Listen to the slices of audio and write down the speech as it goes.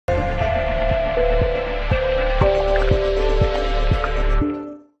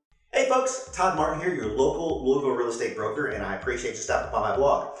Todd Martin here, your local Louisville real estate broker, and I appreciate you stopping by my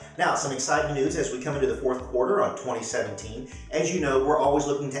blog. Now, some exciting news as we come into the fourth quarter on 2017. As you know, we're always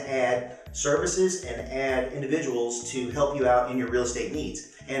looking to add services and add individuals to help you out in your real estate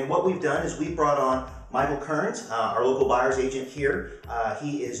needs. And what we've done is we've brought on Michael Kearns, our local buyer's agent here.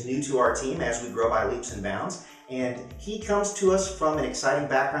 He is new to our team as we grow by leaps and bounds. And he comes to us from an exciting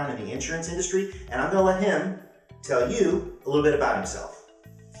background in the insurance industry, and I'm going to let him tell you a little bit about himself.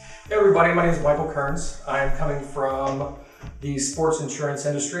 Hey everybody, my name is Michael Kearns. I'm coming from the sports insurance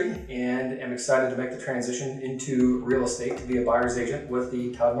industry and am excited to make the transition into real estate to be a buyer's agent with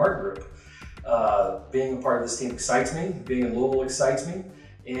the Todd Martin Group. Being a part of this team excites me, being in Louisville excites me,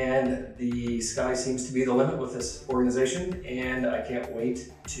 and the sky seems to be the limit with this organization, and I can't wait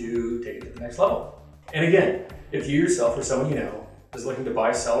to take it to the next level. And again, if you yourself or someone you know is looking to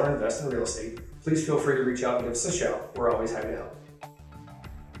buy, sell, or invest in real estate, please feel free to reach out and give us a shout. We're always happy to help.